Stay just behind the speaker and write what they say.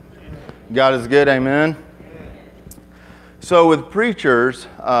God is good, amen. So with preachers,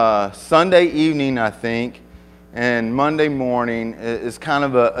 Sunday evening, I think, and Monday morning is kind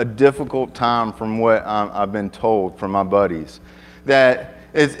of a difficult time from what I've been told from my buddies. That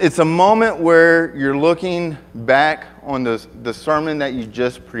it's a moment where you're looking back on the sermon that you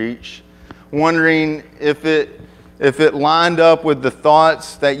just preached, wondering if it lined up with the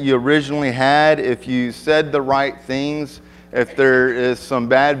thoughts that you originally had, if you said the right things, if there is some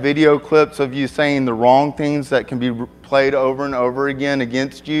bad video clips of you saying the wrong things that can be played over and over again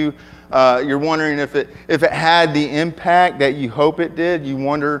against you. You're wondering if it had the impact that you hope it did. You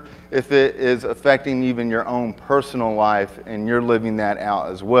wonder if it is affecting even your own personal life and you're living that out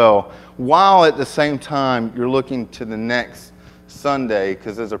as well, while at the same time you're looking to the next Sunday,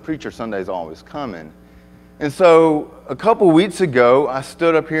 because as a preacher, Sunday is always coming. And so a couple weeks ago, I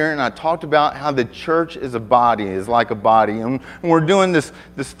stood up here and I talked about how the church is a body, is like a body. And we're doing this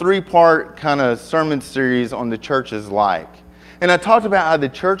three-part kind of sermon series on the church is like. And I talked about how the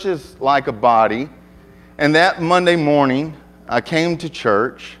church is like a body. And that Monday morning, I came to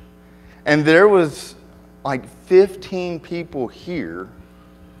church and there was like 15 people here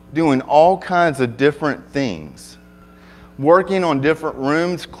doing all kinds of different things. Working on different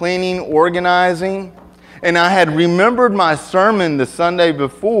rooms, cleaning, organizing. And I had remembered my sermon the Sunday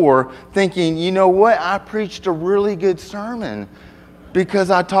before thinking, you know what, I preached a really good sermon because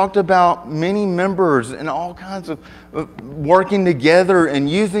I talked about many members and all kinds of working together and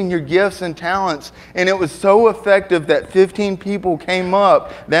using your gifts and talents. And it was so effective that 15 people came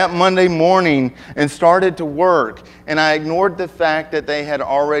up that Monday morning and started to work. And I ignored the fact that they had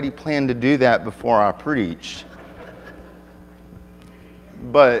already planned to do that before I preached.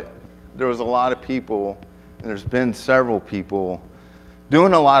 But there was a lot of people. There's been several people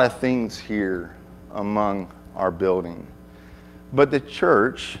doing a lot of things here among our building. But the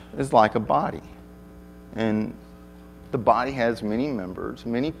church is like a body. And the body has many members,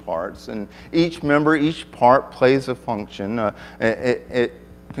 many parts. And each member, each part plays a function. It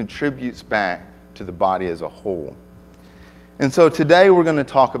contributes back to the body as a whole. And so today we're going to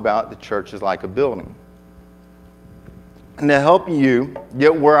talk about the church is like a building. And to help you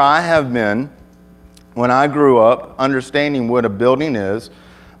get where I have been, when I grew up, understanding what a building is,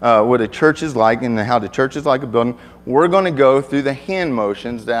 what a church is like, and how the church is like a building, we're going to go through the hand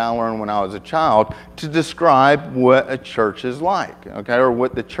motions that I learned when I was a child to describe what a church is like, okay, or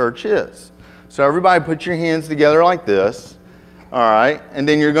what the church is. So everybody put your hands together like this, all right, and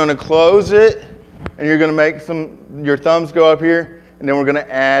then you're going to close it, and you're going to make your thumbs go up here, and then we're going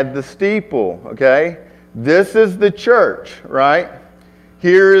to add the steeple, okay? This is the church, right?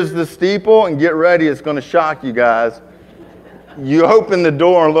 Here is the steeple, and get ready, it's going to shock you guys. You open the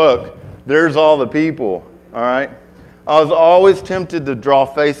door and look, there's all the people, all right? I was always tempted to draw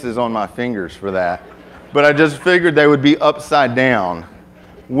faces on my fingers for that, but I just figured they would be upside down,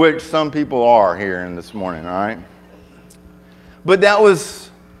 which some people are here in this morning, all right? But that was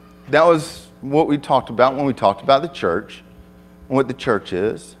what we talked about when we talked about the church, and what the church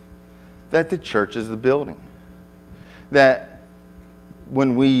is, that the church is the building. That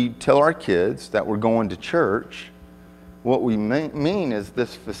when we tell our kids that we're going to church, what we mean is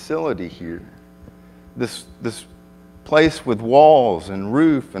this facility here, this place with walls and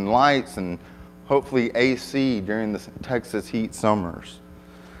roof and lights and hopefully AC during the Texas heat summers.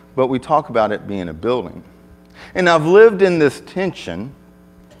 But we talk about it being a building. And I've lived in this tension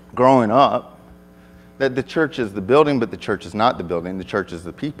growing up that the church is the building, but the church is not the building, the church is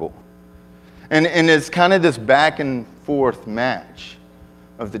the people. And it's kind of this back and forth match.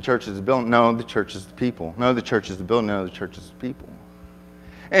 Of the church is the building. No, the church is the people. No, the church is the building. No, the church is the people.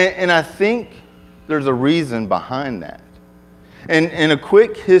 And I think there's a reason behind that. And a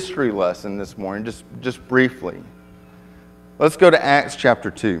quick history lesson this morning, just briefly. Let's go to Acts chapter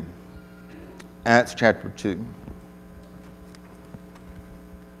 2. Acts chapter 2.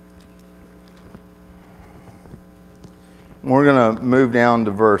 We're going to move down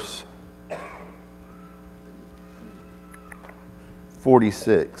to verse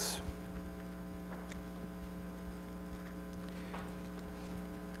 46.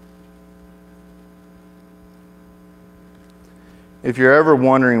 If you're ever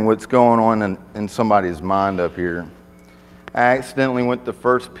wondering what's going on in somebody's mind up here, I accidentally went to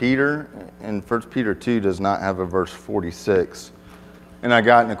 1 Peter, and 1 Peter 2 does not have a verse 46. And I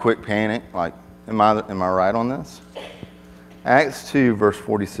got in a quick panic, like, am I right on this? Acts 2, verse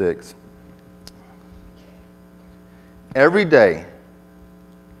 46. Every day,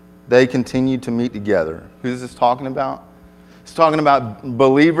 they continued to meet together. Who's this talking about? It's talking about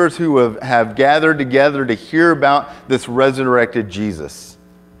believers who have gathered together to hear about this resurrected Jesus.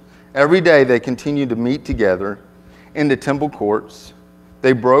 Every day they continued to meet together in the temple courts.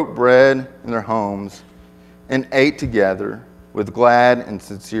 They broke bread in their homes and ate together with glad and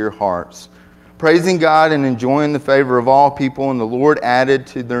sincere hearts, praising God and enjoying the favor of all people. And the Lord added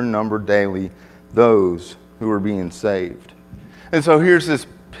to their number daily those who were being saved. And so here's this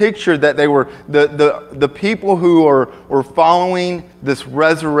picture that they were the people who were following this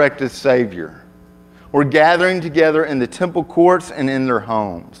resurrected Savior were gathering together in the temple courts and in their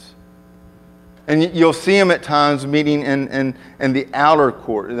homes. And you'll see them at times meeting in the outer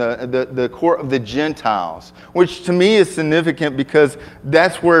court, the court of the Gentiles, which to me is significant because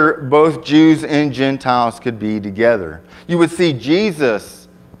that's where both Jews and Gentiles could be together. You would see Jesus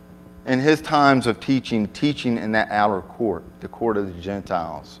in his times of teaching in that outer court, the court of the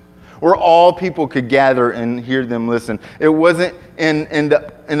Gentiles, where all people could gather and hear them listen. It wasn't in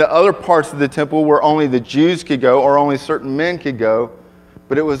the other parts of the temple where only the Jews could go or only certain men could go,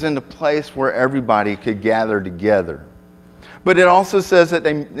 but it was in the place where everybody could gather together. But it also says that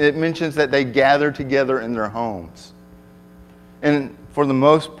it mentions that they gathered together in their homes. And for the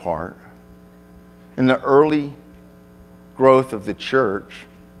most part, in the early growth of the church,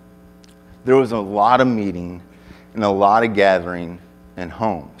 there was a lot of meeting and a lot of gathering in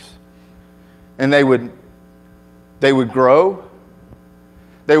homes. And they would grow.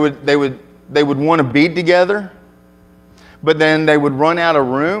 They would want to be together. But then they would run out of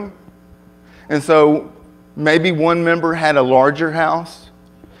room. And so maybe one member had a larger house.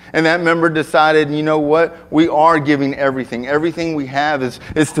 And that member decided, you know what? We are giving everything. Everything we have is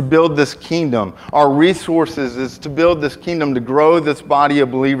to build this kingdom. Our resources is to build this kingdom, to grow this body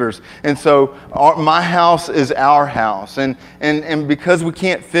of believers. And so my house is our house. And because we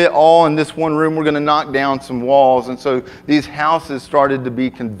can't fit all in this one room, we're going to knock down some walls. And so these houses started to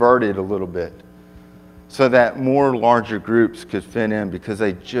be converted a little bit, so that more larger groups could fit in because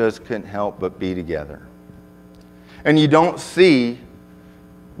they just couldn't help but be together. And you don't see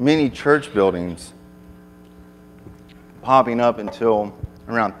many church buildings popping up until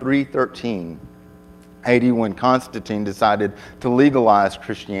around 313 AD when Constantine decided to legalize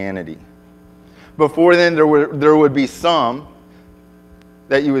Christianity. Before then, there would be some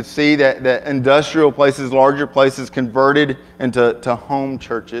that you would see that industrial places, larger places converted into home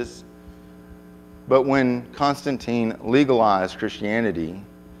churches. But when Constantine legalized Christianity,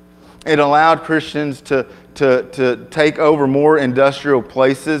 it allowed Christians to take over more industrial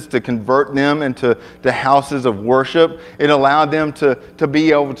places, to convert them into houses of worship. It allowed them to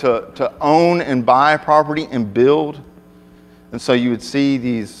be able to own and buy property and build. And so you would see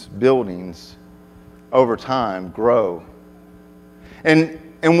these buildings over time grow. And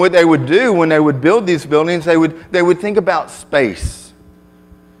what they would do when they would build these buildings, they would think about space.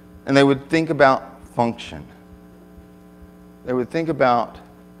 And they would think about function. They would think about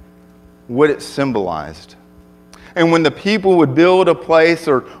what it symbolized. And when the people would build a place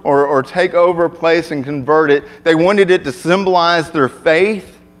or take over a place and convert it, they wanted it to symbolize their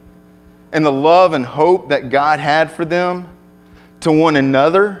faith and the love and hope that God had for them, to one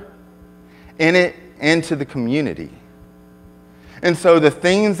another, and to the community. And so the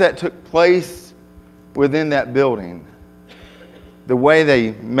things that took place within that building, the way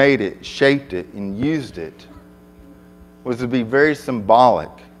they made it, shaped it, and used it, was to be very symbolic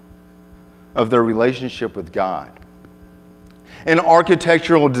of their relationship with God. And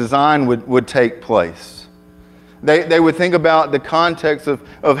architectural design would take place. They would think about the context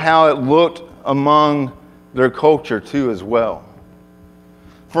of how it looked among their culture too as well.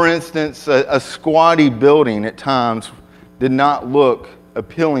 For instance, a squatty building at times did not look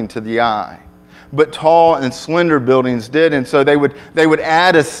appealing to the eye, but tall and slender buildings did. And so they would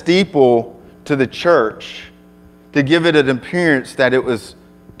add a steeple to the church to give it an appearance that it was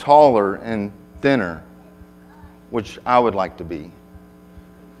taller and thinner, which I would like to be.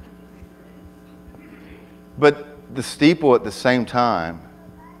 But the steeple at the same time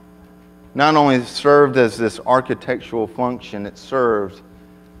not only served as this architectural function, it served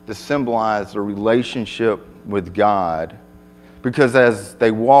to symbolize the relationship with God. Because as they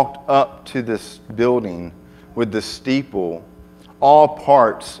walked up to this building with the steeple, all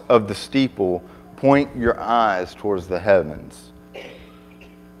parts of the steeple point your eyes towards the heavens,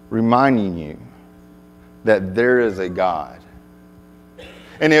 reminding you that there is a God.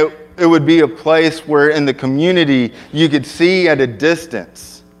 And it would be a place where in the community you could see at a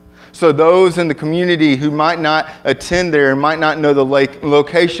distance. So those in the community who might not attend there and might not know the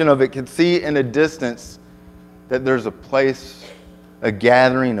location of it could see in a distance that there's a place, a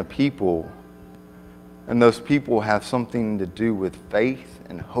gathering of people, and those people have something to do with faith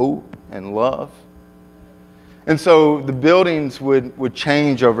and hope and love. And so the buildings would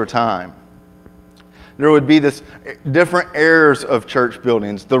change over time. There would be this different eras of church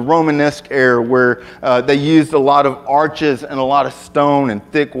buildings. The Romanesque era, where they used a lot of arches and a lot of stone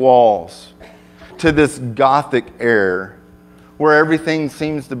and thick walls, to this Gothic era, where everything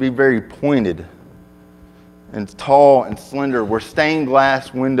seems to be very pointed and tall and slender, where stained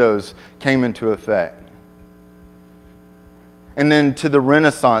glass windows came into effect. And then to the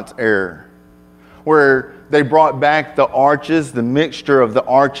Renaissance era, where they brought back the arches, the mixture of the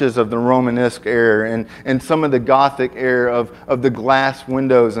arches of the Romanesque era and some of the Gothic era of the glass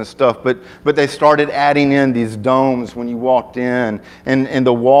windows and stuff. But they started adding in these domes when you walked in, and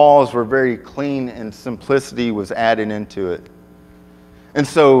the walls were very clean and simplicity was added into it. And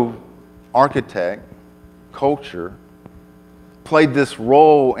so architect, culture, played this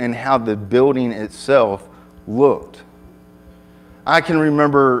role in how the building itself looked. I can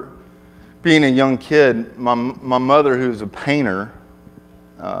remember being a young kid, my mother, who's a painter,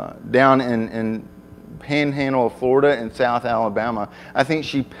 down in Panhandle of Florida and South Alabama, I think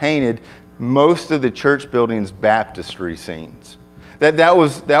she painted most of the church buildings' baptistry scenes. That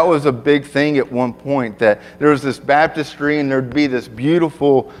was a big thing at one point, that there was this baptistry and there'd be this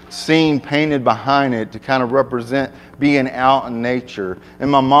beautiful scene painted behind it to kind of represent being out in nature.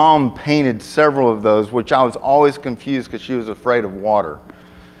 And my mom painted several of those, which I was always confused because she was afraid of water.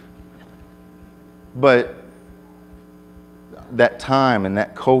 But that time and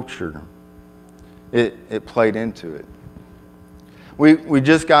that culture, it played into it. We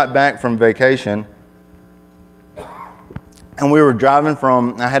just got back from vacation, and we were driving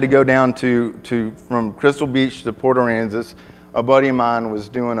I had to go down from Crystal Beach to Port Aransas. A buddy of mine was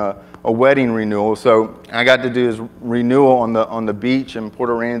doing a wedding renewal, so I got to do his renewal on the beach in Port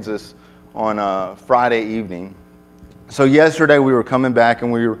Aransas on Friday evening. So yesterday we were coming back,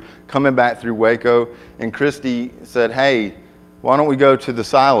 and we were coming back through Waco, and Christy said, "Hey, why don't we go to the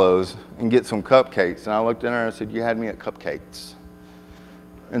Silos and get some cupcakes?" And I looked at her and I said, "You had me at cupcakes."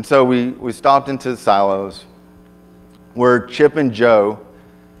 And so we stopped into the Silos, where Chip and Joe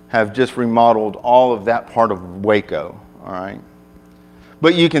have just remodeled all of that part of Waco, all right?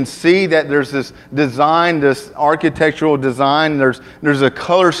 But you can see that there's this design, this architectural design. There's a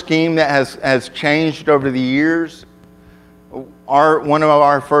color scheme that has changed over the years. One of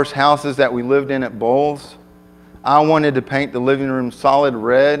our first houses that we lived in at Bowles, I wanted to paint the living room solid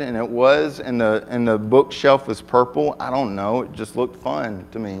red, and it was, and the bookshelf was purple. I don't know, it just looked fun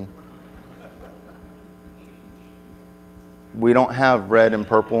to me. We don't have red and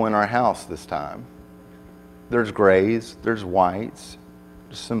purple in our house this time. There's grays, there's whites,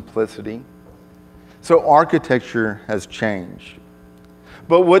 there's simplicity. So architecture has changed.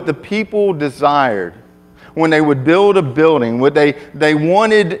 But what the people desired when they would build a building, what they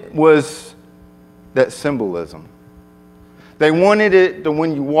wanted was that symbolism. They wanted it to,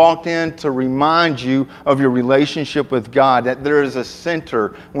 when you walked in, to remind you of your relationship with God, that there is a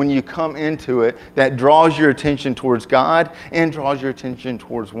center when you come into it that draws your attention towards God and draws your attention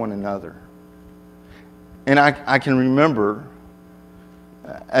towards one another. And I can remember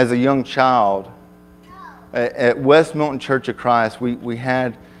as a young child at West Milton Church of Christ, we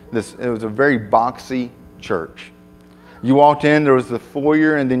had this, it was a very boxy church. You walked in, there was the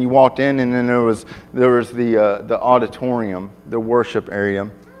foyer, and then you walked in, and then there was the auditorium, the worship area.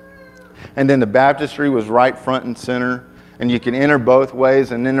 And then the baptistry was right front and center, and you could enter both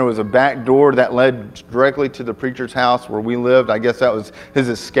ways. And then there was a back door that led directly to the preacher's house where we lived. I guess that was his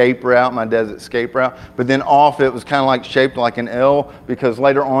escape route, my dad's escape route. But then off it was kind of like shaped like an L, because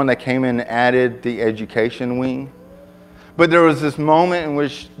later on they came in and added the education wing. But there was this moment in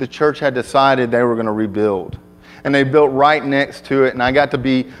which the church had decided they were going to rebuild. And they built right next to it, and I got to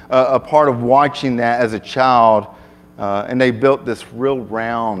be a part of watching that as a child. And they built this real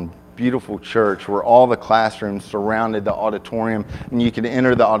round, beautiful church where all the classrooms surrounded the auditorium, and you could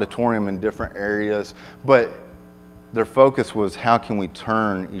enter the auditorium in different areas. But their focus was, how can we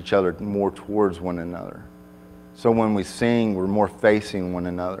turn each other more towards one another? So when we sing, we're more facing one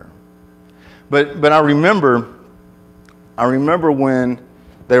another. But I remember when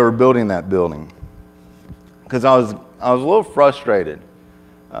they were building that building, because I was a little frustrated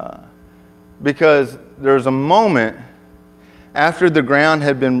because there was a moment after the ground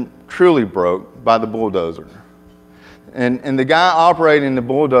had been truly broke by the bulldozer. And the guy operating the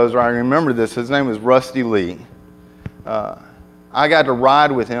bulldozer, I remember this, his name was Rusty Lee. I got to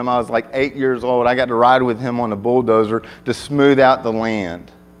ride with him. I was like 8 years old. I got to ride with him on a bulldozer to smooth out the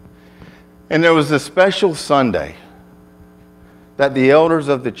land. And there was a special Sunday that the elders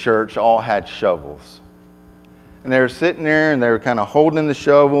of the church all had shovels. And they were sitting there and they were kind of holding the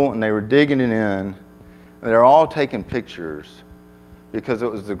shovel and they were digging it in. They're all taking pictures because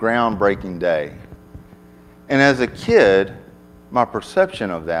it was the groundbreaking day. And as a kid, my perception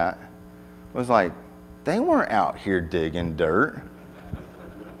of that was like, they weren't out here digging dirt.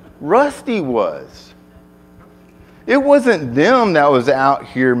 Rusty was. It wasn't them that was out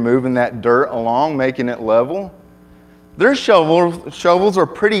here moving that dirt along, making it level. Their shovels are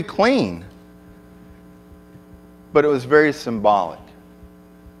pretty clean. But it was very symbolic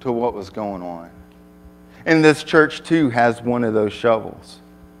to what was going on. And this church, too, has one of those shovels.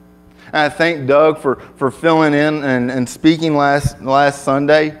 And I thank Doug for filling in and speaking last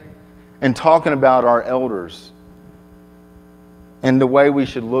Sunday and talking about our elders and the way we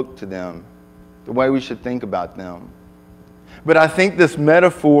should look to them, the way we should think about them. But I think this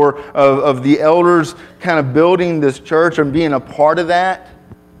metaphor of the elders kind of building this church and being a part of that,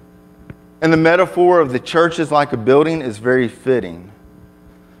 and the metaphor of the church is like a building, is very fitting.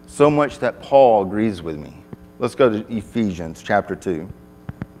 So much that Paul agrees with me. Let's go to Ephesians chapter 2.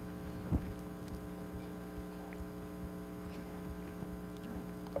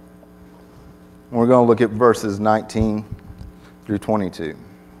 We're going to look at verses 19 through 22.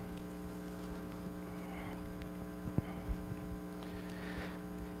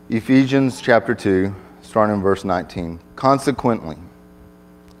 Ephesians chapter 2, starting in verse 19. Consequently,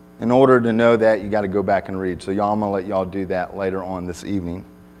 in order to know that, you got to go back and read. So I'm going to let y'all do that later on this evening.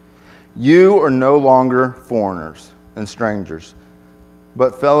 You are no longer foreigners and strangers,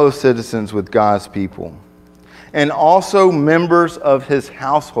 but fellow citizens with God's people, and also members of his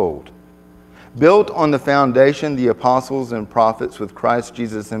household, built on the foundation, the apostles and prophets, with Christ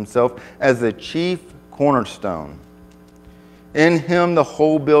Jesus himself as the chief cornerstone. In him the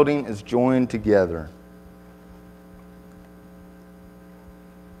whole building is joined together.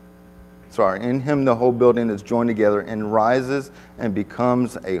 In him the whole building is joined together and rises and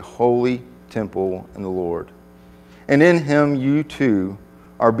becomes a holy temple in the Lord. And in him you too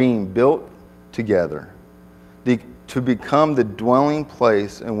are being built together to become the dwelling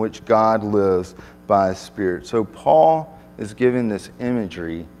place in which God lives by his Spirit. So Paul is giving this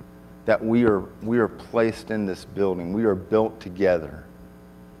imagery that we are placed in this building. We are built together.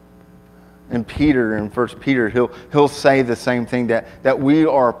 And Peter, in 1 Peter, he'll say the same thing, that we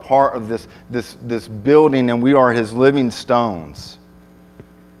are a part of this building and we are his living stones.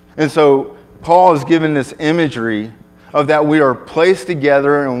 And so Paul is given this imagery of that we are placed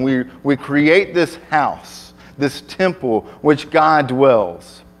together and we create this house, this temple which God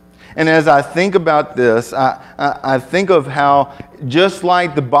dwells. And as I think about this, I think of how, just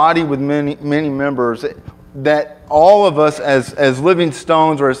like the body with many members, that all of us as living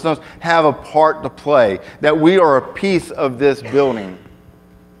stones or as stones have a part to play, that we are a piece of this building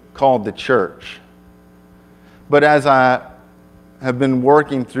called the church. But as I have been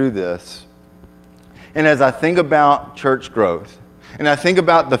working through this, and as I think about church growth, and I think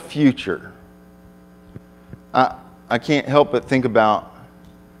about the future, I can't help but think about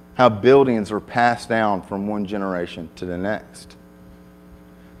how buildings are passed down from one generation to the next.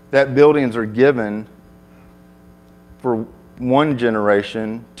 That buildings are given for one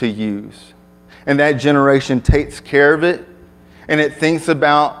generation to use. And that generation takes care of it, and it thinks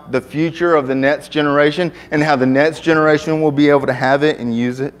about the future of the next generation and how the next generation will be able to have it and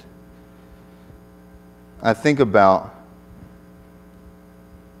use it. I think about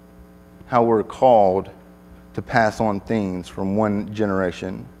how we're called to pass on things from one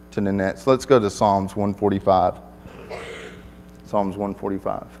generation to the next. Let's go to Psalms 145. Psalms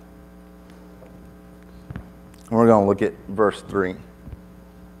 145. And we're going to look at verse 3.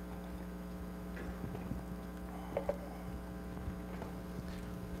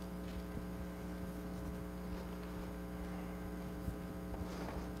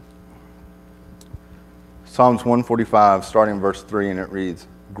 Psalms 145, starting verse 3, and it reads,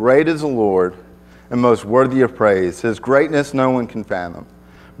 Great is the Lord, and most worthy of praise. His greatness no one can fathom.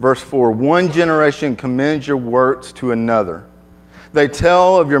 Verse 4, One generation commends your works to another. They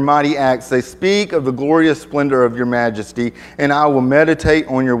tell of your mighty acts. They speak of the glorious splendor of your majesty, and I will meditate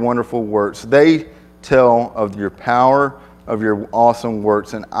on your wonderful works. They tell of your power, of your awesome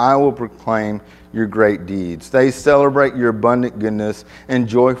works, and I will proclaim your great deeds. They celebrate your abundant goodness and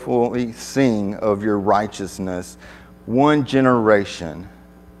joyfully sing of your righteousness. One generation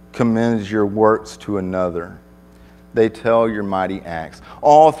commends your works to another. They tell your mighty acts.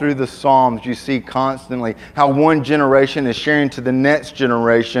 All through the Psalms, you see constantly how one generation is sharing to the next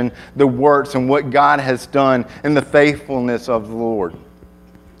generation the works and what God has done and the faithfulness of the Lord.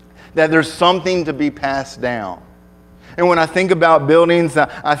 That there's something to be passed down. And when I think about buildings,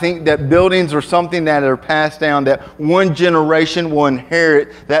 I think that buildings are something that are passed down, that one generation will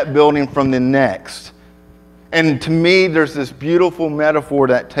inherit that building from the next. And to me, there's this beautiful metaphor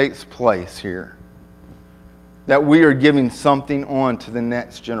that takes place here, that we are giving something on to the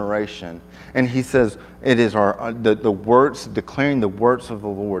next generation. And he says it is the works, declaring the works of the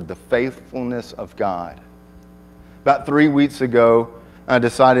Lord, the faithfulness of God. About 3 weeks ago, I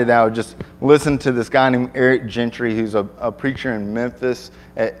decided I would just listen to this guy named Eric Gentry, who's a preacher in Memphis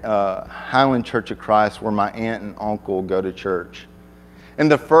at Highland Church of Christ, where my aunt and uncle go to church. And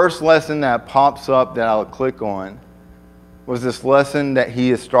the first lesson that pops up that I'll click on was this lesson that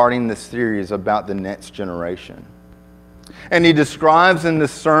he is starting this series about the next generation. And he describes in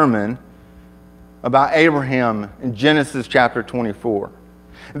this sermon about Abraham in Genesis chapter 24.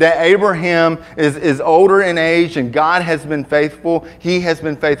 That Abraham is older in age and God has been faithful. He has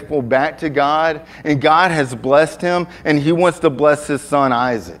been faithful back to God, and God has blessed him, and he wants to bless his son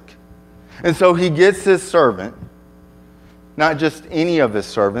Isaac. And so he gets his servant, not just any of his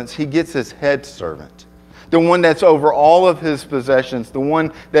servants, he gets his head servant. The one that's over all of his possessions, the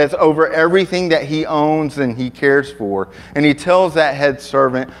one that's over everything that he owns and he cares for. And he tells that head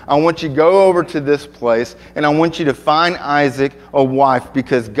servant, I want you to go over to this place and I want you to find Isaac a wife,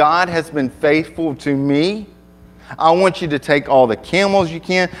 because God has been faithful to me. I want you to take all the camels you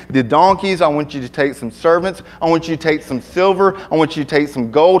can, the donkeys. I want you to take some servants. I want you to take some silver. I want you to take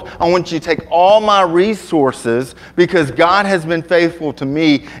some gold. I want you to take all my resources, because God has been faithful to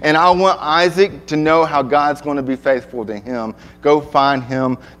me. And I want Isaac to know how God's going to be faithful to him. Go find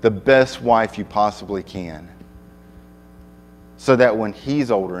him the best wife you possibly can, so that when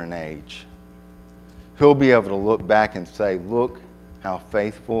he's older in age, he'll be able to look back and say, look how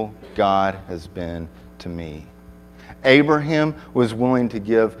faithful God has been to me. Abraham was willing to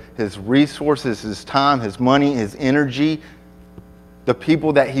give his resources, his time, his money, his energy, the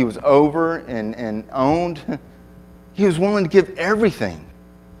people that he was over and owned. He was willing to give everything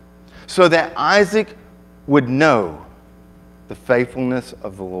so that Isaac would know the faithfulness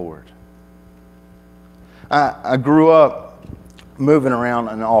of the Lord. I grew up moving around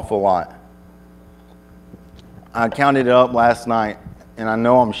an awful lot. I counted it up last night, and I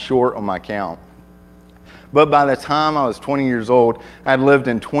know I'm short on my count. But by the time I was 20 years old, I'd lived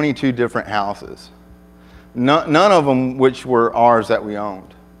in 22 different houses. None of them which were ours that we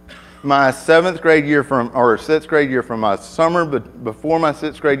owned. My sixth grade year from my summer before my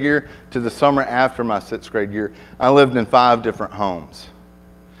sixth grade year to the summer after my sixth grade year, I lived in 5 different homes.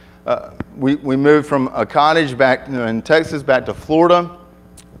 We moved from a cottage back in Texas back to Florida.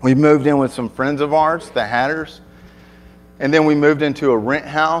 We moved in with some friends of ours, the Hatters. And then we moved into a rent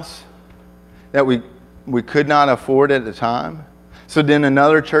house that we could not afford at the time. So then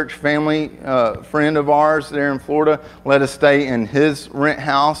another church family friend of ours there in Florida let us stay in his rent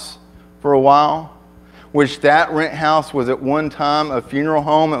house for a while, which that rent house was at one time a funeral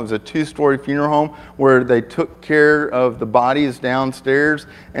home. It was a 2-story funeral home where they took care of the bodies downstairs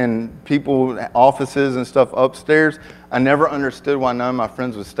and people, offices and stuff upstairs. I never understood why none of my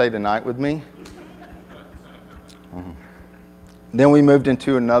friends would stay the night with me. Then we moved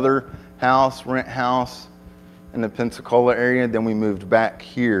into another rent house in the Pensacola area. Then we moved back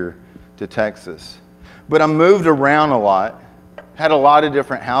here to Texas. But I moved around a lot, had a lot of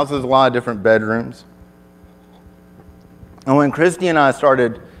different houses, a lot of different bedrooms. And when Christy and I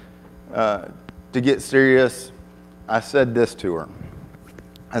started to get serious, I said this to her.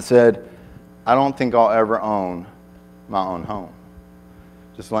 I said, I don't think I'll ever own my own home.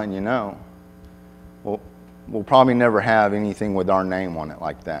 Just letting you know. We'll probably never have anything with our name on it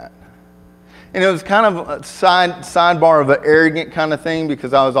like that. And it was kind of a sidebar of an arrogant kind of thing,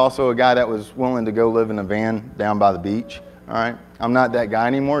 because I was also a guy that was willing to go live in a van down by the beach. All right, I'm not that guy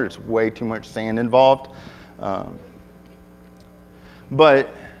anymore. There's way too much sand involved.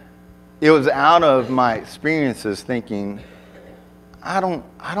 But it was out of my experiences thinking, I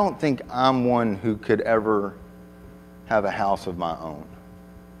don't think I'm one who could ever have a house of my own.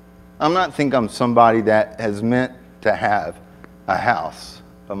 I'm not think I'm somebody that has meant to have a house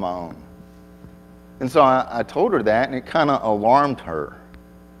of my own. And so I told her that, and it kind of alarmed her.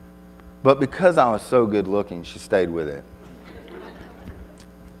 But because I was so good looking, she stayed with it.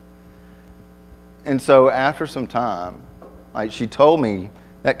 And so after some time, she told me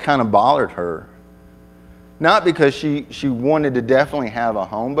that kind of bothered her. Not because she wanted to definitely have a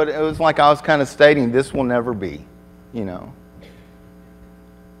home, but it was like I was kind of stating, this will never be, you know.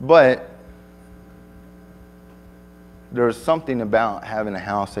 But there's something about having a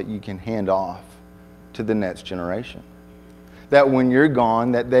house that you can hand off to the next generation. that when you're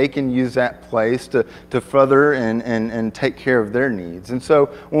gone, that they can use that place to further and take care of their needs. And so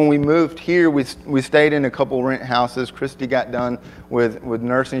when we moved here, we stayed in a couple rent houses. Christy got done with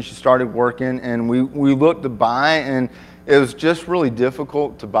nursing. She started working, and we looked to buy, and it was just really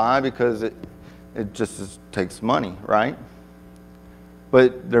difficult to buy because it takes money, right?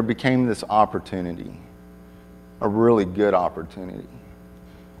 But there became this opportunity, a really good opportunity.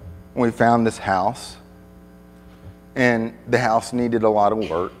 We found this house, and the house needed a lot of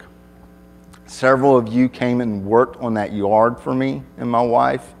work. Several of you came and worked on that yard for me and my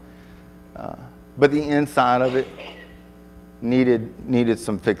wife, but the inside of it needed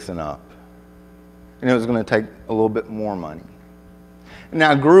some fixing up, and it was going to take a little bit more money.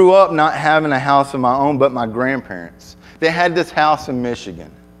 Now, I grew up not having a house of my own, but my grandparents. They had this house in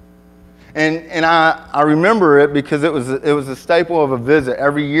Michigan. And I remember it because it was a staple of a visit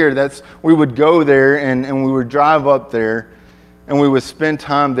every year. We would go there and we would drive up there and we would spend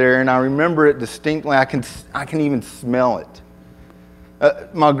time there. And I remember it distinctly. I can even smell it.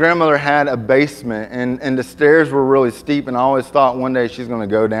 My grandmother had a basement, and the stairs were really steep. And I always thought one day she's going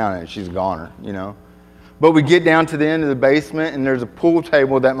to go down and she's goner, you know. But we get down to the end of the basement, and there's a pool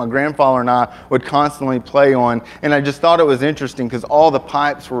table that my grandfather and I would constantly play on. And I just thought it was interesting because all the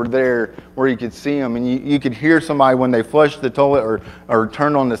pipes were there where you could see them. And you could hear somebody when they flushed the toilet or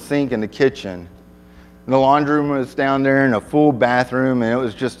turned on the sink in the kitchen. And the laundry room was down there and a full bathroom, and it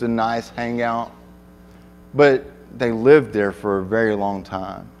was just a nice hangout. But they lived there for a very long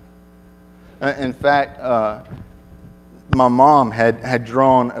time. In fact, my mom had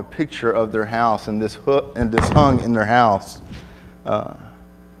drawn a picture of their house, and this hung in their house for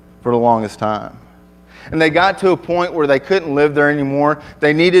the longest time. And they got to a point where they couldn't live there anymore.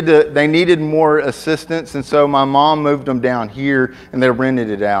 They needed more assistance, and so my mom moved them down here, and they rented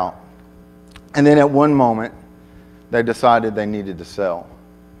it out. And then at one moment, they decided they needed to sell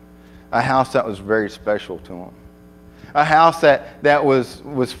a house that was very special to them, a house that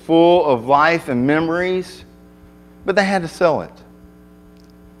was full of life and memories. But they had to sell it.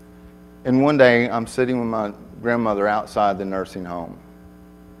 And one day, I'm sitting with my grandmother outside the nursing home.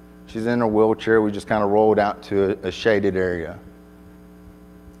 She's in her wheelchair. We just kind of rolled out to a shaded area.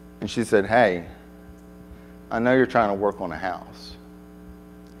 And she said, "Hey, I know you're trying to work on a house.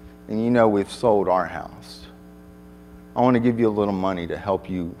 And you know we've sold our house. I want to give you a little money to help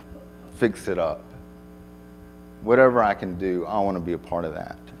you fix it up. Whatever I can do, I want to be a part of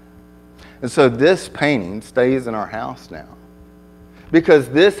that." And so this painting stays in our house now, because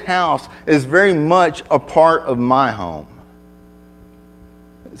this house is very much a part of my home.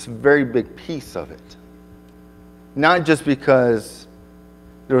 It's a very big piece of it. Not just because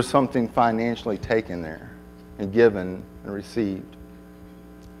there was something financially taken there and given and received,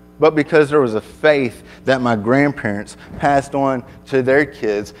 but because there was a faith that my grandparents passed on to their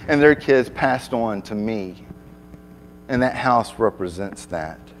kids, and their kids passed on to me. And that house represents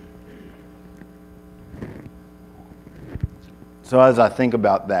that. So as I think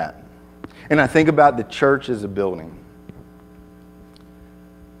about that, and I think about the church as a building,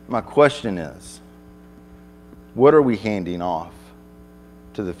 my question is, what are we handing off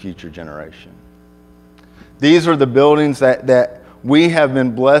to the future generation? These are the buildings that we have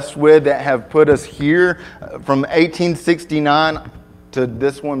been blessed with, that have put us here from 1869 to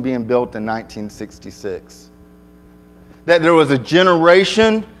this one being built in 1966. That there was a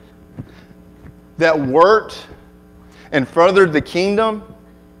generation that worked and furthered the kingdom,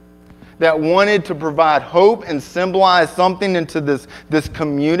 that wanted to provide hope and symbolize something into this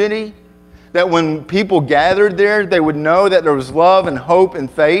community, that when people gathered there, they would know that there was love and hope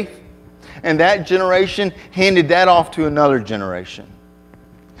and faith, and that generation handed that off to another generation.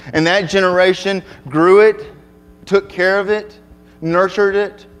 And that generation grew it, took care of it, nurtured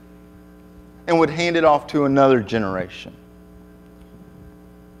it, and would hand it off to another generation.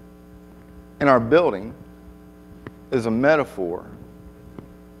 And our building is a metaphor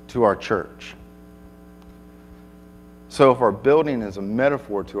to our church. So if our building is a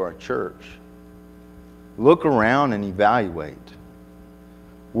metaphor to our church, look around and evaluate.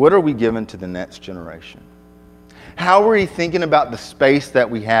 What are we giving to the next generation? How are we thinking about the space that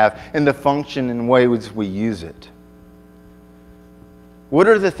we have and the function and ways we use it? What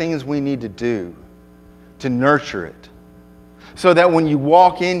are the things we need to do to nurture it, so that when you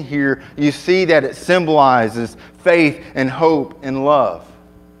walk in here, you see that it symbolizes faith and hope and love?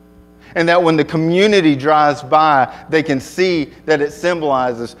 And that when the community drives by, they can see that it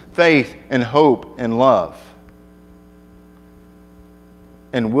symbolizes faith and hope and love.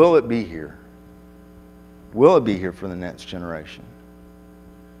 And will it be here? Will it be here for the next generation?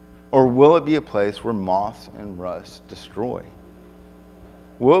 Or will it be a place where moth and rust destroy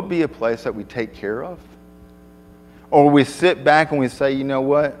will it be a place that we take care of? Or we sit back and we say, you know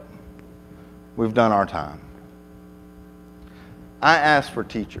what? We've done our time. I ask for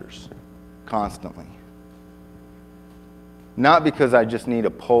teachers constantly. Not because I just need a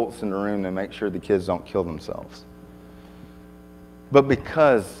pulse in the room to make sure the kids don't kill themselves, but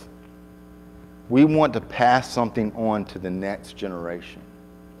because we want to pass something on to the next generation.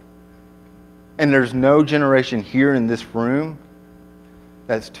 And there's no generation here in this room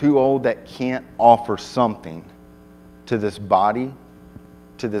that's too old that can't offer something to this body,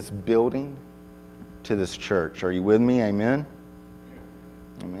 to this building, to this church. Are you with me? Amen?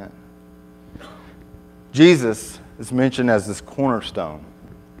 Amen. Jesus is mentioned as this cornerstone.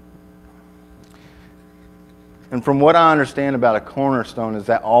 And from what I understand about a cornerstone is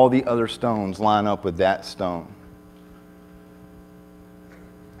that all the other stones line up with that stone.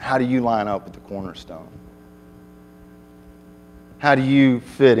 How do you line up with the cornerstone? How do you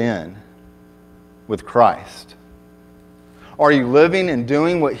fit in with Christ? Are you living and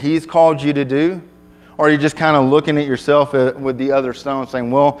doing what He's called you to do? Or are you just kind of looking at yourself with the other stones saying,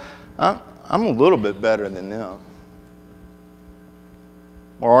 well, I'm a little bit better than them?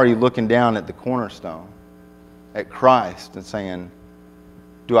 Or are you looking down at the cornerstone, at Christ, and saying,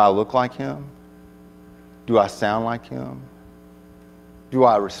 do I look like Him? Do I sound like Him? Do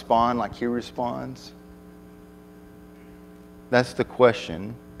I respond like He responds? That's the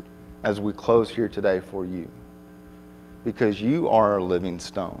question as we close here today for you. Because you are a living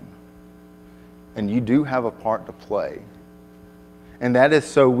stone. And you do have a part to play. And that is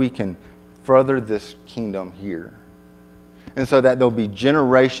so we can further this kingdom here. And so that there'll be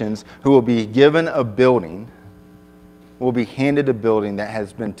generations who will be given a building, will be handed a building that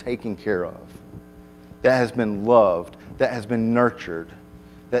has been taken care of, that has been loved, that has been nurtured,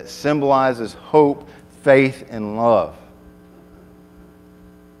 that symbolizes hope, faith, and love.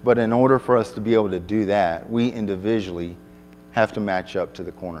 But in order for us to be able to do that, we individually have to match up to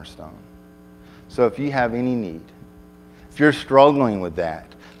the cornerstone. So if you have any need, if you're struggling with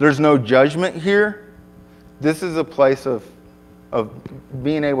that, there's no judgment here. This is a place of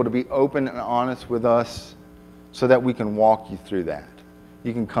being able to be open and honest with us so that we can walk you through that.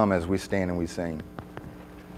 You can come as we stand and we sing.